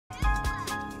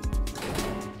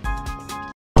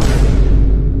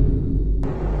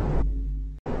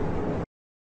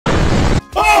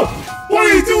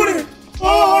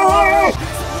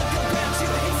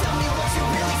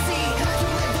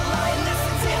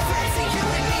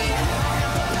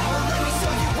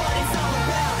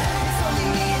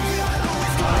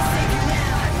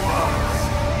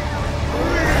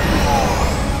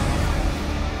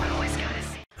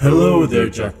Hello there,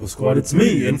 Jackal Squad. It's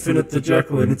me, Infinite the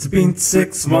Jackal, and it's been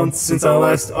 6 months since I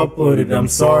last uploaded. I'm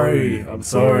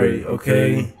sorry,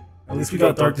 okay? At least we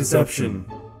got Dark Deception.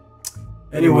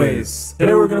 Anyways,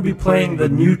 today we're gonna be playing the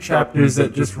new chapters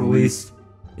that just released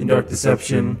in Dark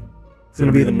Deception. It's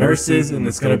gonna be the nurses, and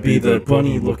it's gonna be the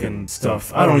bunny-looking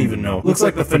stuff. I don't even know. Looks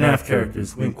like the FNAF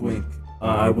characters. Wink, wink.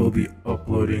 I will be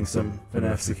uploading some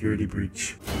FNAF Security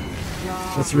Breach.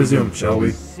 Let's resume, shall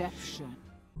we?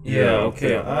 Yeah,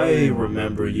 okay, I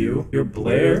remember you. You're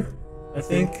Blair, I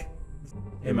think?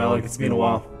 Hey Malik, it's been a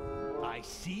while. I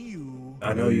see you.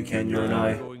 I know you can, you're an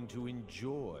eye. I'm going to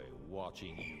enjoy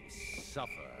watching you suffer.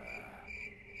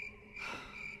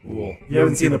 Cool. If you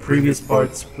haven't seen the previous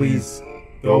parts, please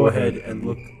go ahead and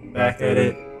look back at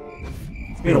it.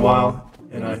 It's been a while,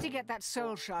 and We need to get that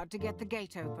soul shard to get the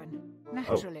gate open.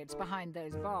 Naturally, it's behind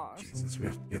those bars. Jesus, we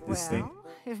have to get this thing.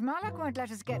 If Malak won't let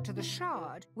us get to the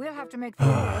shard, we'll have to make the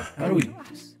world How do we... come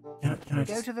to us. Can I Go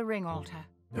just... to the ring altar.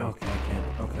 Okay, I can.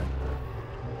 Okay.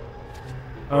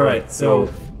 Alright, so...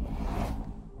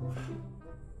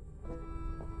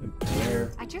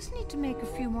 Blair... I just need to make a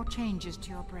few more changes to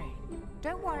your brain.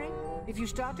 Don't worry. If you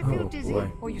start to feel dizzy boy.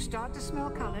 or you start to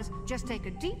smell colors, just take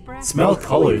a deep breath. Smell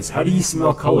colors? How do you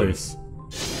smell colors?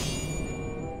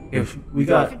 If we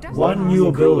got one new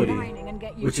ability,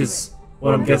 which is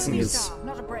what I'm guessing is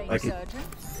like it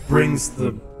brings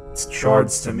the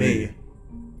shards to me,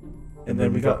 and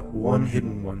then we got one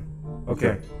hidden one.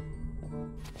 Okay.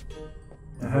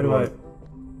 Now how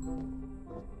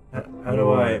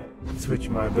do I switch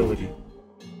my ability?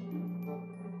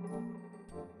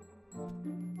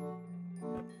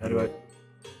 How do I?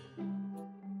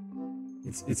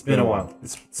 It's been a while.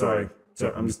 Sorry,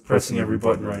 I'm just pressing every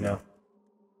button right now.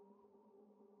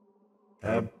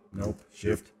 Tab, nope.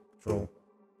 Shift, Control,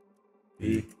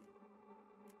 B.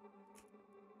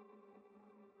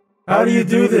 How do you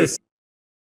do this?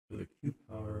 The Q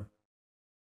power.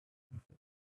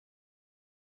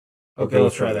 Okay,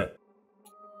 let's try that.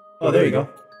 Oh, there you go.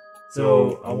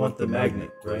 So I want the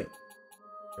magnet, right?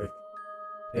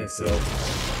 Okay, so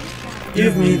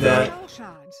give me that.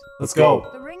 Let's go.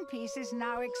 The ring piece is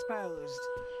now exposed,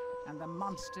 and the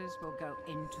monsters will go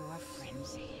into a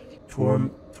frenzy.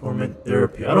 Torment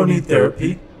therapy. I don't need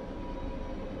therapy.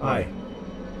 Hi.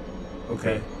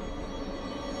 Okay.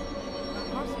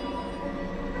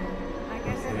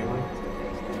 Anyway,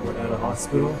 we're at a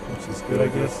hospital, which is good, I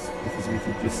guess, because we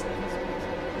could just,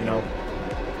 you know.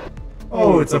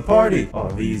 Oh, it's a party. Oh,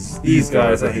 these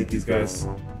guys. I hate these guys.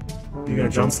 You're gonna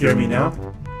jump scare me now?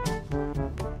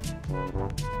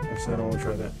 Actually, I don't want to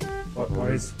try that. Why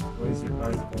is your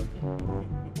eyes going?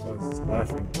 Oh, it's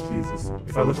laughing. Jesus.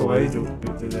 If I look away, do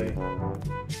they?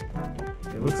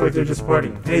 It looks like they're just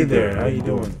partying. Hey there, how you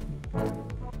doing?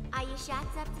 Are your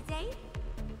shots up to date?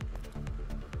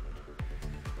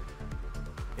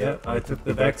 Yeah, I took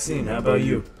the vaccine. How about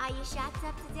you? Are your shots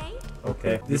up to date?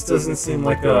 Okay. This doesn't seem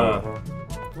like a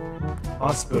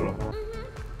hospital.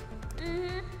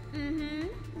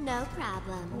 No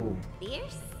problem. Oh.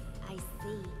 Beers? I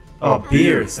see. Oh,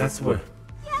 beers. That's what her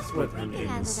We can name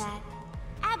handle is. that.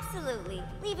 Absolutely.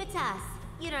 Leave it to us.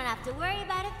 You don't have to worry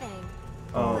about a thing.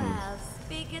 Well,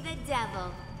 speak of the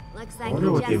devil. Looks like wonder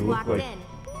he what they just look walked like in.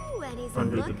 Ooh, and he's a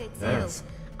under the looker too. mask.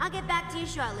 I'll get back to you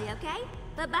shortly, okay?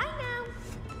 Bye-bye now.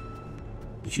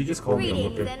 Did she just call me a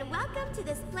Greetings looker? and welcome to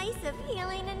this place of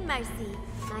healing and mercy.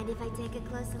 Mind if I take a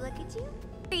closer look at you?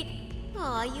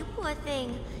 Oh, you poor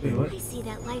thing. Wait, what? I see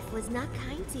that life was not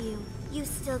kind to you. You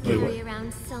still Wait, carry what?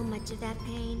 around so much of that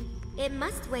pain. It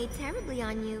must weigh terribly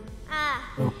on you. Ah,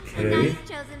 Okay. and now you've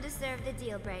chosen to serve the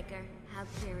deal breaker. How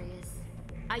curious.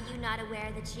 Are you not aware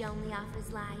that she only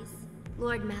offers lies?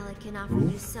 Lord Malik can offer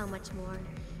you so much more.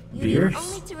 You Beers? need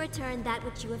only to return that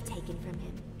which you have taken from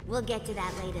him. We'll get to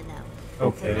that later, though.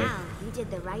 Okay. For now, you did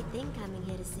the right thing coming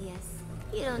here to see us.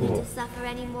 You don't need Cool. to suffer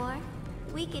anymore.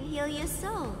 We can heal your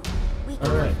soul. We can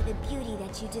Alright. offer the beauty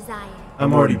that you desire.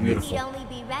 I'm already You need beautiful. only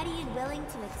be ready and willing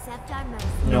to accept our mercy.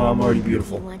 No, I'm already You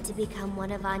beautiful. want to become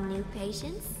one of our new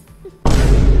patients?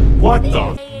 What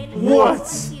the? Hey,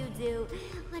 What? You do.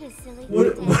 What a silly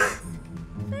What- pretense.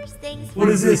 First things What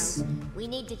is first, this? though. We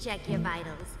need to check your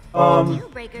vitals. The deal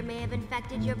breaker may have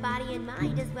infected your body and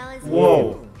mind as well as Whoa.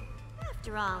 you.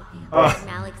 After all, Ah. Lord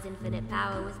Malik's infinite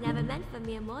power was never meant for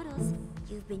mere mortals.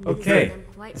 You've been Okay. using them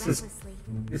quite This is- recklessly.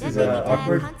 this There is, may be dire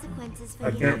awkward. consequences for I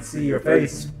you. can't see your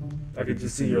face. I can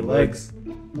just see your legs.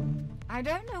 I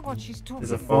don't know what she's talking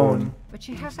There's a phone. about, but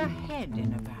she has her head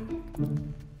in her bag.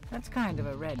 That's kind of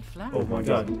a red flag. Oh my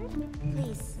god.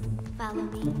 Please, follow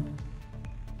me.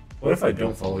 What if I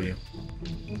don't follow you?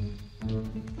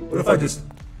 What if I just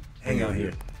hang out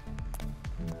here?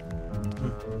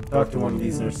 Talk to one of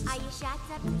these nurses. Are your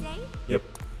shots up to date? Yep.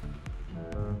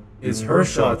 Is her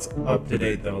shots up to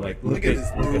date though? Like, look at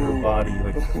her body.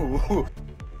 Like, are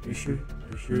you sure?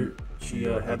 Are you sure she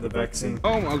had the vaccine?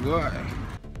 Oh my god.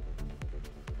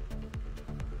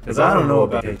 Because I don't know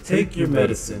about. Okay, take your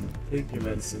medicine. Take your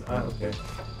medicine. Okay.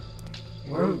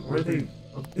 Where are they?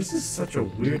 Oh, this is such a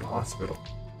weird hospital.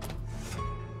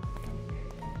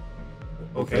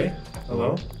 Okay.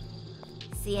 Hello.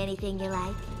 See anything you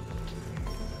like?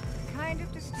 Kind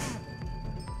of disturbing.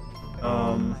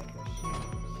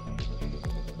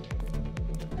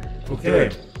 Okay.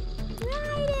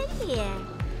 Right in here.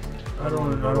 I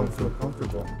don't feel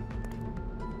comfortable.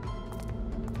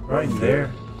 Right in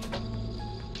there.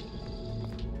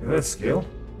 Is that a skill?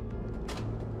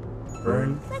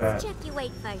 Burn fat. Let's check your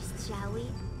weight first, shall we?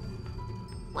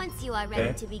 Once you are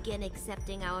ready to begin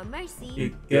accepting our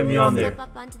mercy, Get me on there. step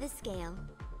up onto the scale.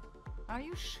 Are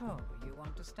you sure you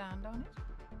want to stand on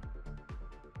it?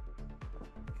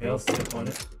 Okay, I'll step on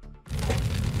it.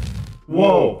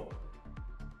 Whoa!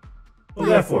 What's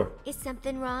that for? Is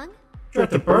something wrong?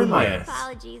 Tried to burn my ass.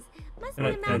 Apologies. Must Can be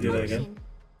I- a can I do that again? malfunction.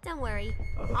 Don't worry.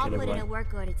 Okay, I'll never put in a mind.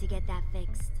 work order to get that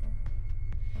fixed.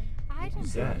 I don't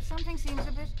Who's know. that? Something seems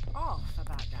a bit off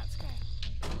about that scale.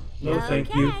 No,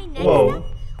 thank you. Okay, next Whoa! up,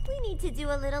 we need to do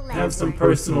a little lab Have some work.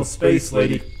 personal space,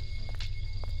 lady.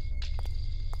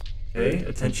 Okay,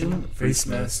 attention. Face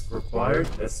mask required.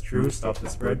 That's true. Stop the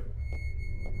spread.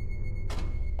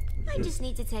 I just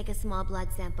need to take a small blood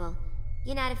sample.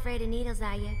 You're not afraid of needles,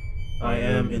 are you? I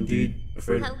am indeed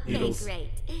afraid of Okay, needles. great.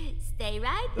 Stay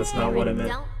right That's there not what I and meant.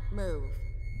 don't move.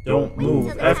 Don't Wait move.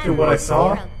 until the After timer what I reaches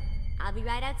saw? 0. I'll be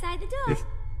right outside the door.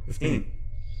 15.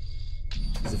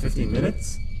 Is it 15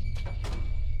 minutes?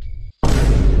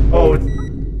 Oh,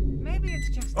 Maybe it's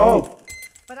just. oh!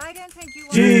 But I don't think you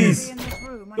want Jeez. to be in this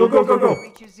room when Go, go, go, the go. timer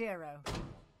reaches 0.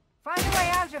 Find a way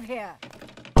out of here.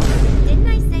 Didn't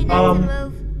I say not to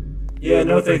move? Yeah,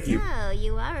 no thank you. Oh,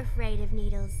 you are afraid of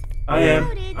needles. I am.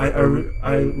 Noted.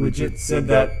 I legit said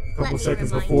that a Let couple me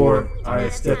seconds remind before you, we do not I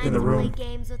have stepped in time the to room. Play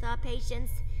games with our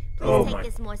patients. Please Oh take my-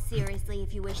 this more seriously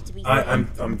if you wish to be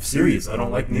safe. I'm serious. I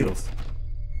don't like needles.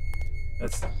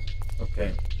 That's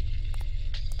okay.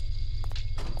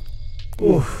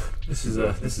 Ooh, this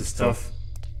is tough.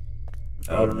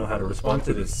 I don't know how to respond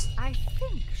to this. I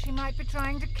think she might be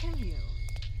trying to kill you.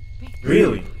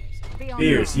 Really? Be on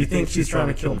Beers, guard. you think she's trying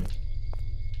to kill me?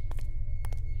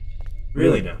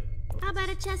 Really now? How about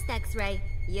a chest x-ray?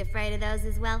 You afraid of those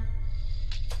as well?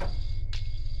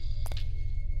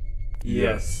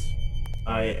 Yes,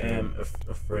 I am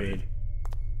afraid.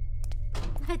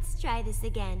 Let's try this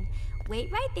again.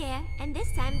 Wait right there, and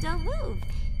this time don't move.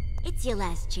 It's your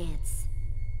last chance.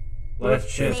 Last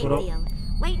chance. Same What else? deal.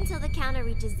 Wait until the counter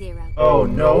reaches 0. Oh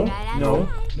no, Right no,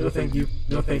 outside. no thank you,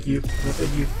 no thank you, no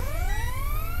thank you.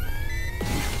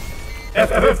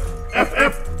 F F F F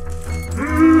F.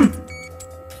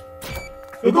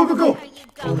 Go go go go! Where you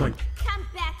Oh my, going? Come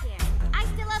back here. I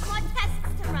still have more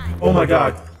tests to run. oh my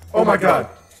god, oh my god!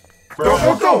 Go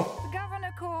go go! The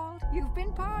governor called. You've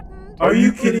been pardoned. Are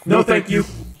you kidding? No thank you,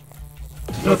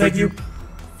 no thank you. Sir,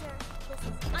 this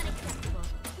is unacceptable.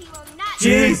 He will not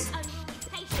Jeez. have unruly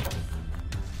patients.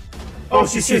 Oh,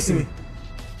 she's chasing me.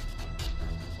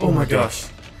 Oh my gosh.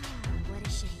 What a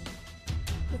shame.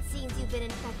 It seems you've been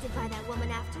infected by that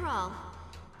woman after all.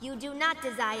 You do not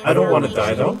desire I don't want to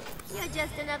die salvation. though. You're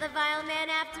just another vile man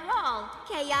after all.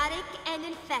 Chaotic and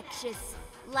infectious.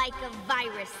 Like a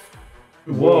virus.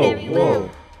 Whoa, Very well. whoa.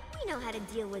 We know how to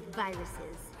deal with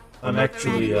viruses. I'm If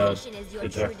actually eradication is your a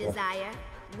true jackal. desire,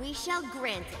 we shall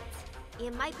grant it.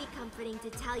 It might be comforting to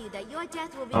tell you that your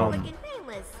death will be Um, quick and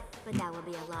painless, but that will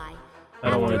be a lie. I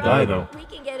don't want to After all, die though. We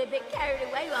can get a bit carried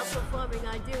away while performing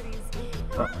our duties.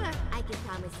 However, I can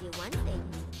promise you one thing.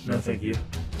 No thank you.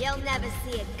 You'll never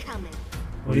see it coming.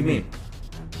 What do you mean?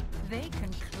 They can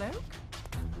cloak?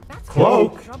 That's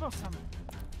Cloak? kinda troublesome.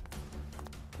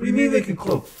 What do you mean they can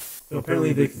cloak? So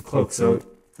apparently they can cloak, so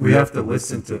we have to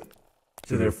listen to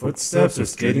their footsteps or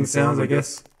skating sounds, I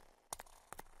guess.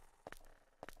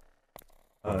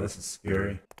 Oh, this is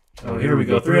scary. Oh, here we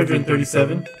go.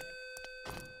 337.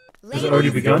 Has it already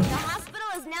begun? The hospital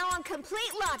is now on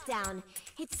complete lockdown.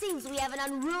 It seems we have an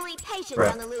unruly patient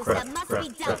Crap, on the loose crap, that must crap, be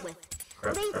dealt crap, with.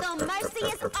 crap, Lethal crap, crap, mercy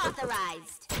crap, is crap, crap, crap.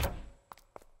 authorized.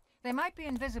 They might be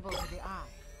invisible to the eye,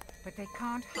 but they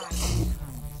can't hide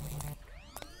from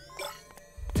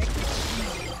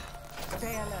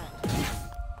Stay alert.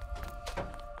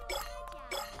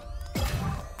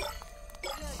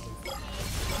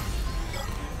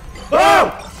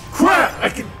 Oh! Crap! I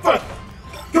can. Fuck!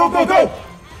 Go, go, go!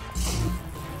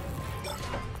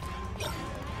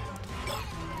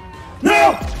 No!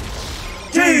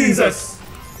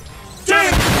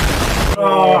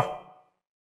 Oh.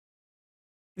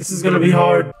 This is gonna be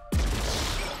hard.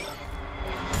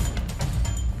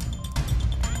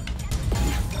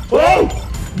 Whoa!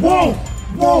 Whoa!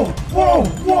 Whoa! Whoa!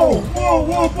 Whoa! Whoa!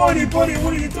 Whoa! Buddy! Buddy!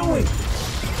 What are you doing?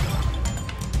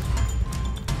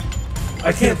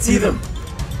 I can't see them.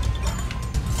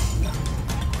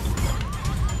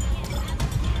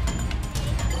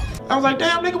 I was like,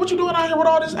 damn, nigga, what you doing out here with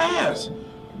all this ass?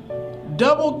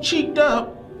 Double cheeked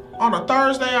up on a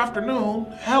Thursday afternoon,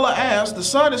 hella ass, the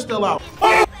sun is still out.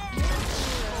 Oh!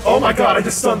 Oh my god, I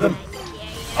just stunned them.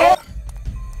 Oh!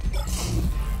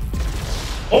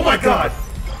 Oh my god!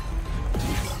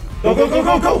 Go, go, go,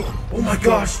 go, go! Oh my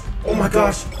gosh! Oh my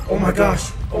gosh! Oh my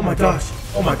gosh! Oh my gosh!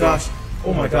 Oh my gosh!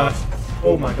 Oh my gosh!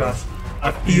 Oh my gosh!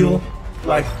 I feel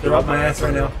like they're up my ass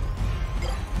right now.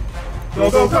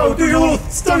 Go, go, go! Do your little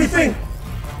stunny thing!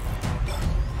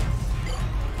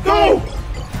 Go!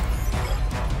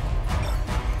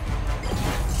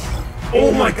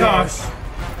 Oh my gosh!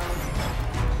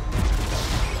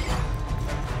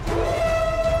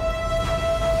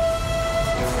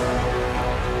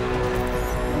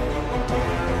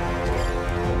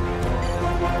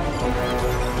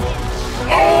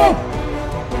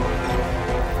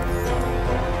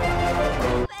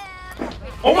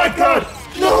 Oh my god!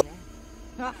 No!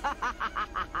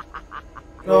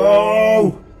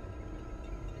 No!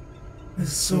 This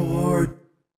is so hard.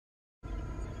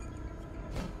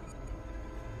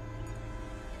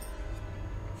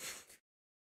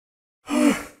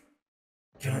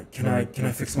 Can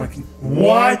I fix my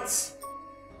what?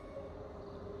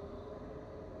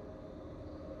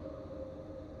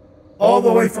 All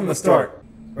the way from the start.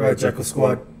 Alright, Jackal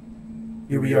Squad.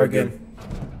 Here we are again.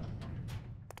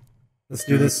 Let's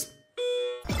do this.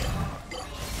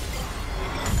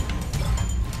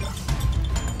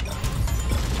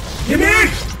 Gimme!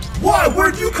 What?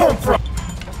 Where'd you come from?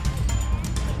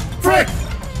 Frick!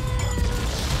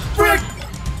 Frick!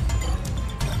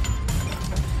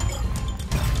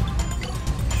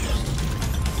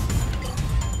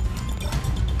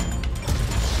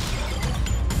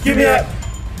 Give me that!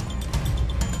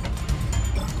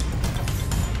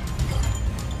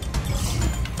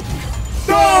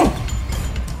 No!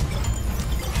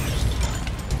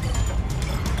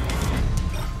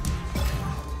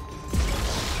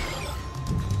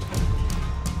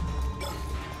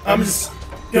 I'm just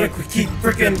gonna keep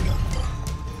frickin'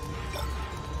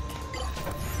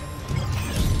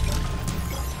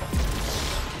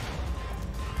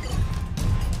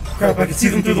 crap, I can see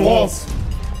them through the walls.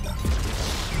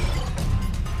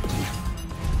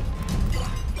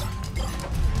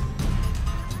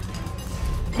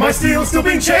 Am I still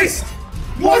being chased?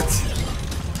 What?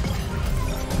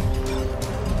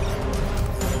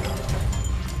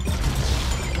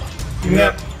 Give me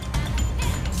that.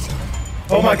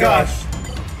 Oh my gosh.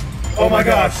 Oh my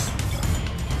gosh.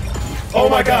 Oh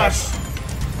my gosh.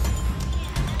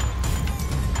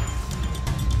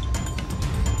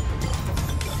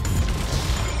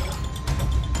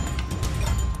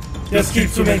 Just keep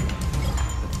swimming.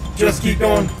 Just keep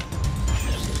going.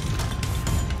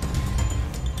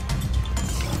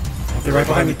 They're right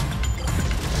behind me.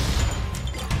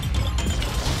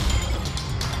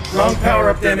 Wrong power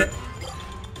up, damn it.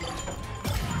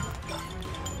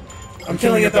 I'm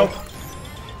killing it though.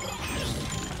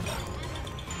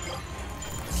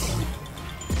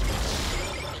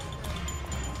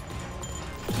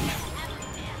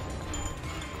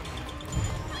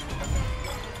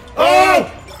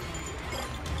 Oh!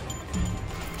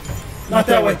 Not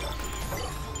that way.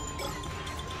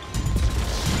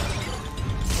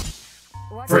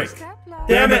 Frick.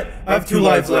 Damn it! I have 2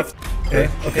 lives left. Okay,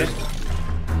 okay.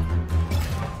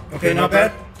 Okay, not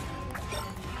bad.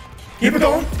 Keep it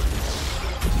going.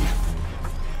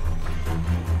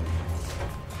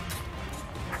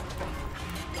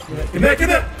 Give me that, give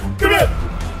me that, give me that!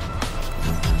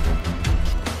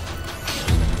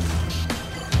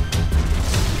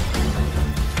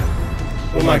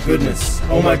 Oh my goodness.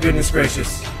 Oh my goodness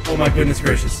gracious. Oh my goodness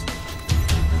gracious.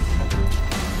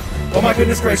 Oh my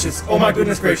goodness gracious. Oh my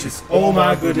goodness gracious. Oh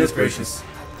my goodness gracious.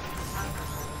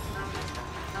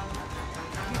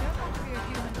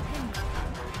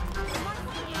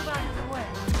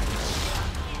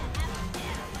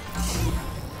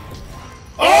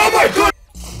 Oh my god!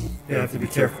 You have to be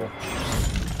careful.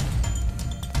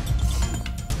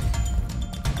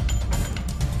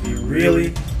 Be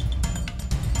really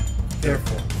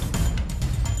careful.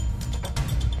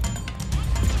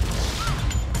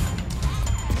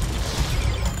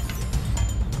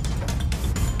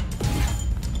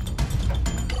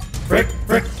 Frick,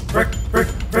 frick, frick, frick,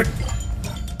 frick.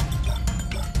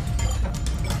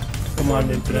 Come Come on,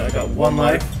 Infinite. I got 1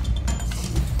 life.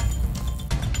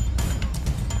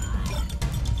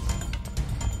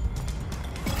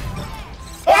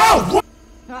 Oh!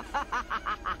 What?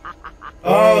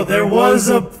 Oh, there was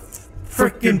a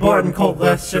frickin' button called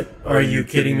left shit. Are you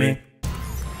kidding me?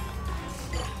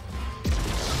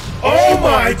 Oh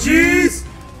my jeez!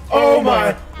 Oh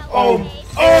my! Oh!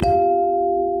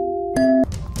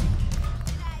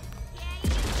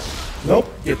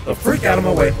 Nope, get the freak out of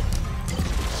my way.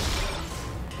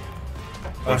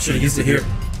 Oh, I should have used it here.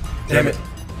 Damn it.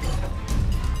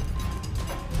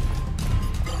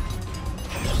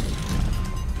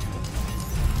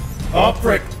 Oh,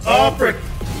 frick! Oh, frick!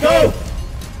 Go!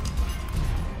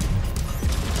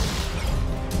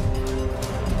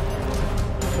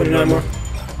 $29 more.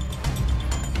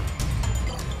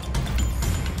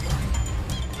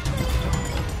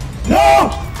 No!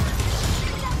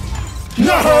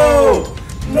 No!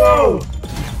 No!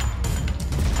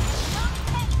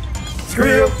 Screw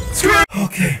you! Screw you!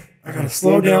 Okay, I gotta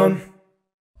slow down.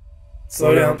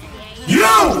 Slow down. Yo!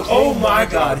 Oh my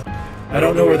god! I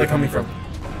don't know where they're coming from.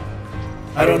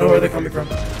 I don't know where they're coming from.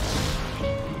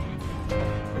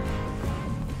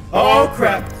 Oh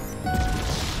crap!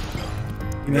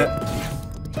 Give me that.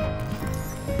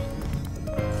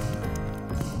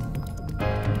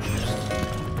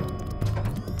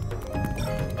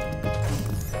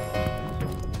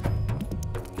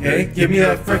 Okay, give me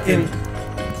that frickin'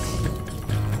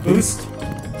 boost.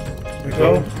 There we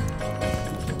go.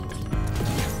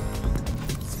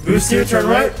 Boost here, turn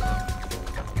right.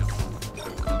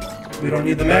 We don't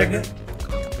need the magnet.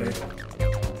 Okay.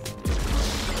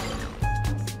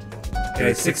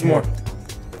 Okay, 6 more.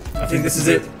 I think this is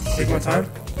it. Take my time.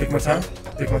 Take my time.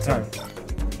 Take my time.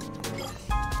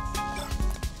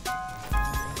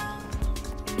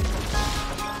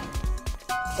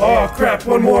 Oh crap,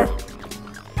 1 more.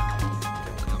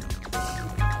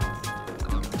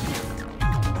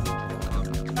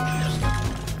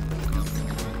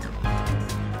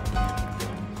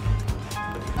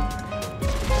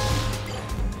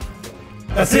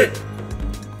 That's it!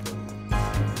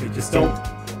 Okay, just don't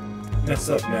mess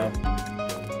up now.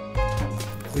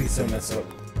 Please don't mess up.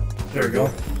 There we go.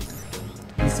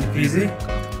 Easy peasy.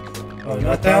 Oh,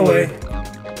 not that way.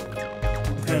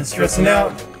 I'm kind of stressing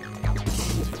out.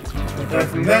 Don't die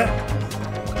from that.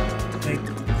 Thank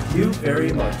you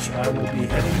very much. I will be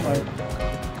heading my...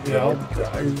 Yeah,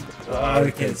 I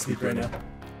can't speak right now.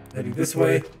 Heading this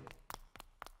way.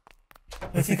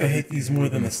 I think I hate these more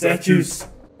than the statues.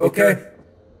 Okay.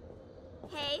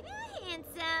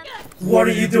 What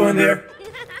are you doing there?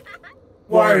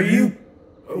 Why are you...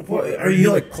 What, are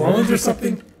you like clones or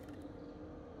something?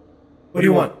 What do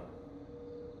you want?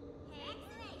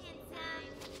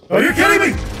 Oh, you're kidding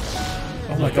me!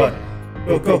 Oh my god.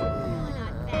 Go, go.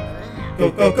 Go,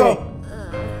 go, go.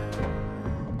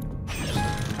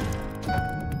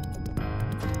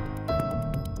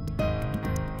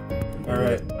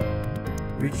 Alright.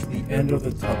 Reach the end of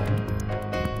the tunnel.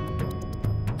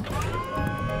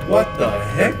 What the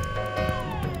heck?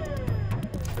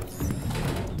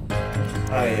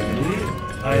 I am an idiot.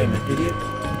 I am an idiot.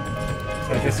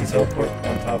 So I guess he's teleport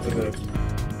on top of the...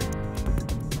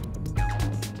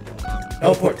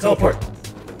 Teleport! Teleport!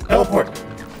 Teleport!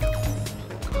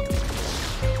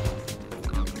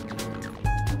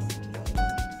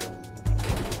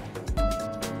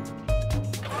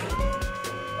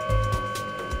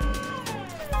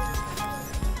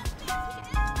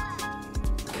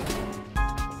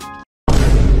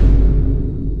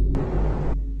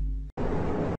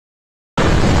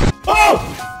 Oh!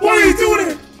 What are you doing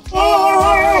here?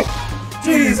 Oh!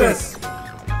 Jesus!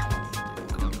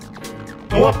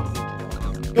 Go up!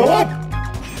 Go up!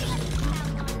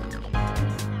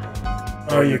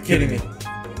 Oh, you're kidding me.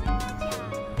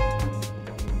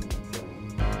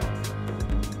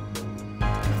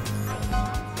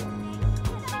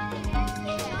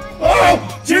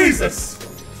 Oh! Jesus!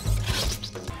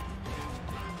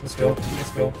 Let's go.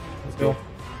 Let's go. Let's go.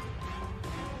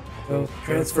 Go.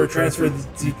 Transfer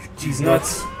these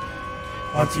nuts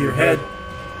onto your head.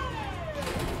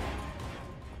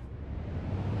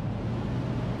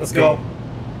 Let's go.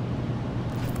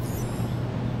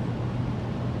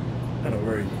 I don't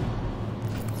worry.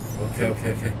 Okay.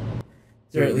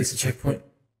 Is there at least a checkpoint?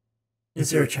 Is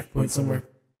there a checkpoint somewhere?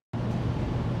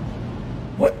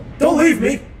 What? Don't leave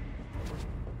me!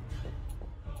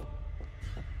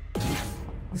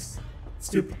 This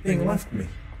stupid thing left me.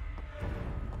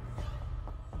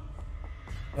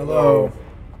 Hello.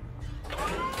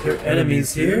 There are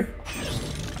enemies here?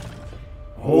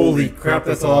 Holy crap,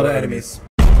 that's a lot of enemies.